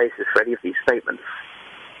evidential basis for any of these statements.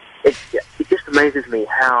 It just amazes me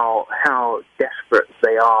how desperate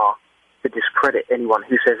they are to discredit anyone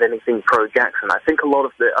who says anything pro-Jackson. I think a lot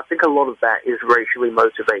of that is racially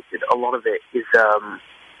motivated. A lot of it is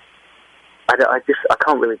I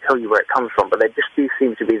can't really tell you where it comes from, but there just do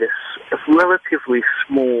seem to be this relatively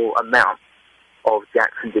small amount of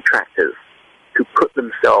Jackson detractors who put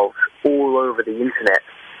themselves all over the internet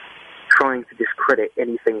trying to discredit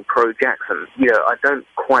anything pro-Jackson. You know, I don't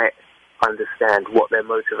quite understand what their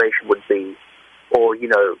motivation would be, or, you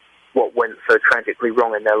know, what went so tragically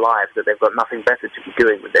wrong in their lives that they've got nothing better to be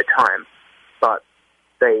doing with their time. But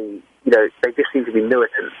they just seem to be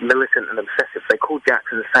militant and obsessive. They call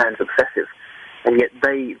Jackson's fans obsessive, and yet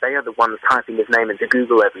they are the ones typing his name into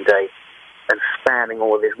Google every day and spamming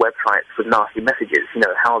all of his websites with nasty messages. You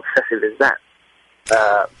know, how obsessive is that?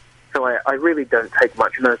 So I really don't take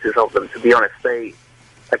much notice of them, to be honest. I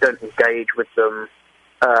don't engage with them.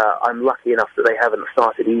 I'm lucky enough that they haven't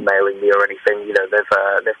started emailing me or anything. You know,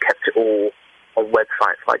 they've kept it all on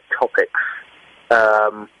websites like Topics.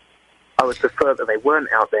 I would prefer that they weren't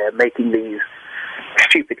out there making these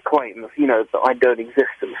stupid claims, you know, that I don't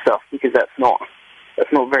exist and stuff, because that's not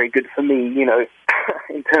very good for me, you know,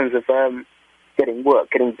 in terms of getting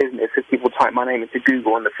work, getting business. If people type my name into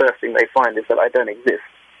Google and the first thing they find is that I don't exist.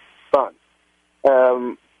 But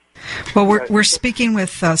well, we're speaking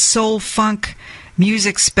with soul funk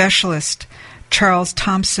music specialist Charles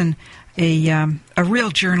Thompson, a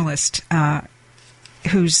real journalist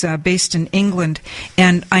who's based in England,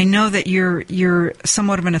 and I know that you're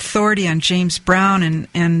somewhat of an authority on James Brown,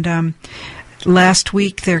 and last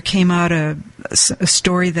week there came out a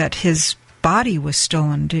story that his body was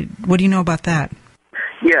stolen. What do you know about that?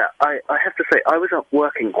 Yeah, I have to say, I was up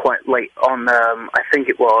working quite late on, I think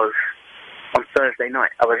it was on Thursday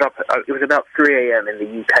night. I was up, it was about 3 a.m. in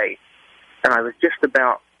the UK, and I was just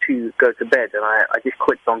about to go to bed, and I just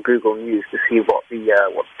clicked on Google News to see what the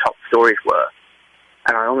top stories were,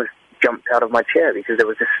 and I almost jumped out of my chair because there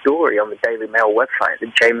was a story on the Daily Mail website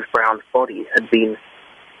that James Brown's body had been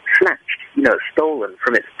snatched, you know, stolen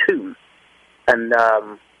from its tomb. And,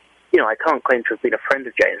 you know, I can't claim to have been a friend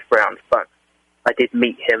of James Brown's, but I did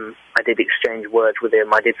meet him, I did exchange words with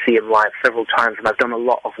him, I did see him live several times, and I've done a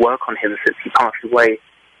lot of work on him since he passed away.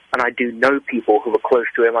 And I do know people who were close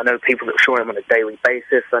to him. I know people that saw him on a daily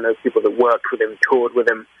basis. I know people that worked with him, toured with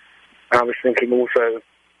him. And I was thinking also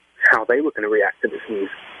how they were going to react to this news.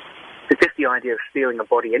 It's just the idea of stealing a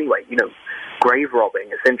body anyway, you know, grave robbing,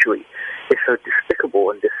 essentially, is so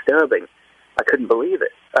despicable and disturbing. I couldn't believe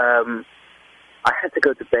it. I had to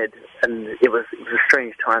go to bed, and it was a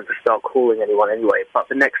strange time to start calling anyone anyway. But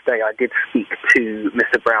the next day I did speak to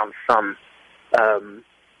Mr. Brown's son,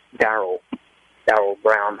 Darryl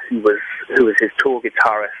Brown, who was his tour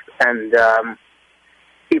guitarist, and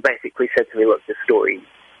he basically said to me, look, this story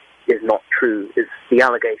is not true. The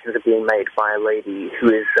allegations are being made by a lady who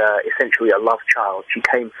is essentially a love child. She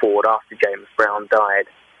came forward after James Brown died,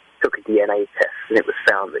 took a DNA test, and it was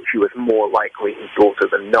found that she was more likely his daughter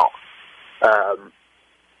than not.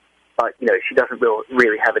 But, you know, she doesn't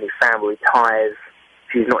really have any family ties.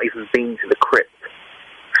 She's not even been to the crypt.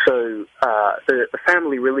 So the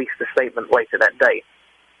family released a statement later that day.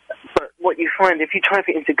 But what you find, if you type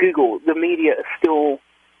it into Google, the media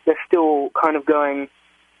they're still kind of going,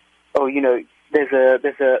 oh, there's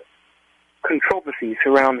a controversy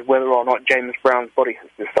surrounds whether or not James Brown's body has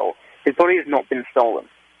been stolen. His body has not been stolen.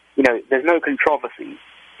 There's no controversy.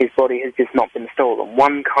 His body has just not been stolen.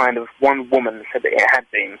 One woman said that it had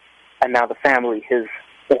been, and now the family has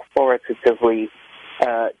authoritatively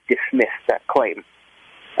dismissed that claim.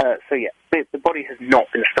 So yeah, the body has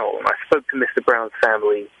not been stolen. I spoke to Mr. Brown's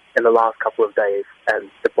family in the last couple of days, and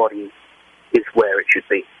the body is where it should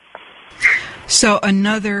be. So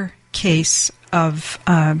another case of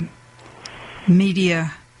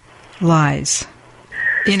media lies,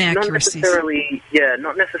 inaccuracies.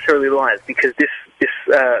 Not necessarily lies, because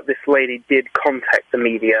this lady did contact the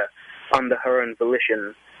media under her own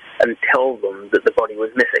volition and tell them that the body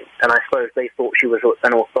was missing. And I suppose they thought she was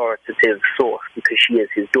an authoritative source because she is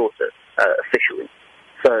his daughter, officially.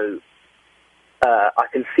 So I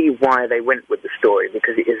can see why they went with the story,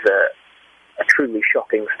 because it is a truly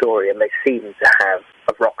shocking story, and they seem to have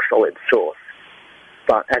a rock-solid source.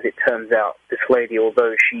 But as it turns out, this lady,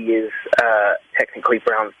 although she is technically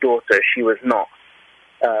Brown's daughter, she was not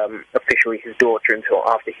officially his daughter until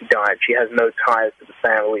after he died. She has no ties to the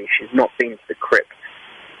family. She's not been to the crypt.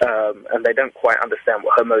 And they don't quite understand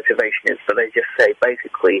what her motivation is, but they just say,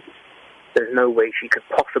 basically, there's no way she could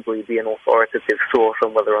possibly be an authoritative source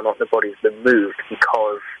on whether or not the body's been moved,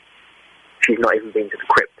 because she's not even been to the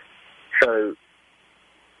crypt. So,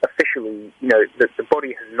 officially, the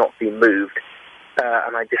body has not been moved,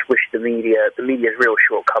 and I just wish the media's real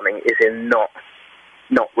shortcoming is in not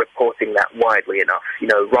reporting that widely enough,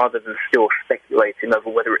 rather than still speculating over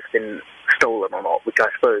whether it's been stolen or not, which I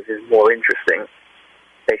suppose is more interesting.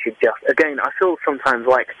 They should just, again, I feel sometimes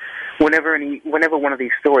like whenever one of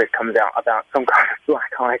these stories comes out about some kind of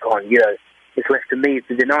black icon, it's left to me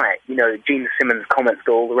to deny it. Gene Simmons' comments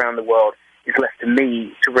go all around the world. It's left to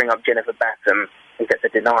me to ring up Jennifer Batten and get the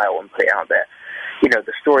denial and put it out there.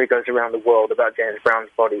 The story goes around the world about James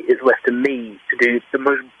Brown's body. It's left to me to do the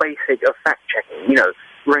most basic of fact-checking,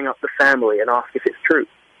 ring up the family and ask if it's true.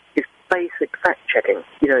 It's basic fact-checking.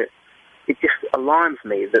 It just alarms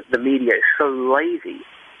me that the media is so lazy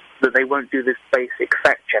that they won't do this basic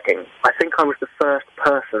fact-checking. I think I was the first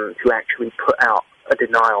person to actually put out a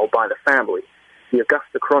denial by the family. The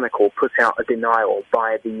Augusta Chronicle put out a denial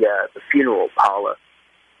by the funeral parlor,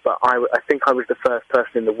 but I think I was the first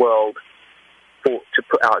person in the world to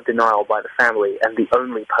put out a denial by the family, and the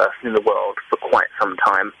only person in the world for quite some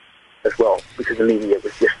time as well, because the media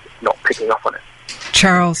was just not picking up on it.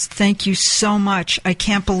 Charles, thank you so much. I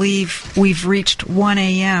can't believe we've reached 1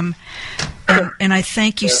 a.m., and I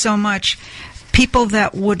thank you so much. People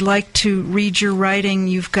that would like to read your writing,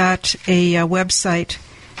 you've got a website.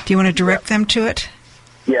 Do you want to direct them to it?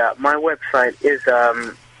 Yeah, my website is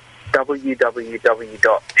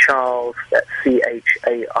www.charles, that's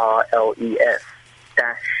CHARLES,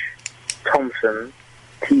 Thompson,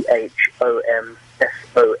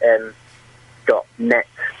 THOMSON.net.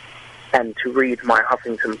 And to read my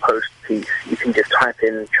Huffington Post piece, you can just type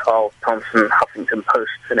in Charles Thompson Huffington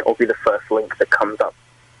Post, and it will be the first link that comes up.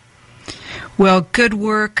 Well, good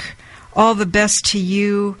work. All the best to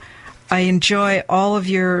you. I enjoy all of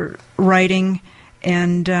your writing,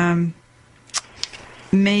 and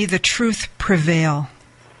may the truth prevail.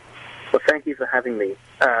 Well, thank you for having me.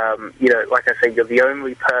 Like I say, you're the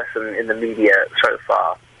only person in the media so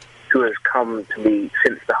far who has come to me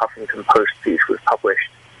since the Huffington Post piece was published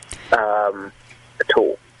at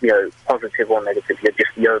all. Positive or negative, you're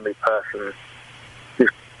just the only person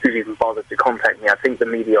who's even bothered to contact me. I think the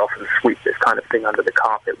media often sweep this kind of thing under the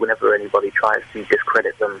carpet whenever anybody tries to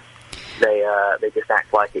discredit them. They just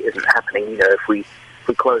act like it isn't happening. If we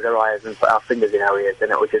close our eyes and put our fingers in our ears,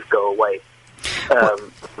 then it will just go away.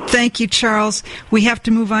 Thank you, Charles. We have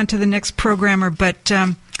to move on to the next programmer, but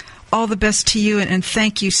all the best to you, and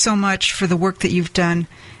thank you so much for the work that you've done.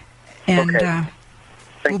 And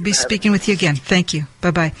we'll be speaking with you again. Thank you.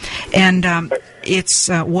 Bye-bye. And it's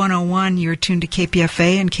 101. You're tuned to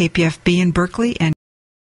KPFA and KPFB in Berkeley. And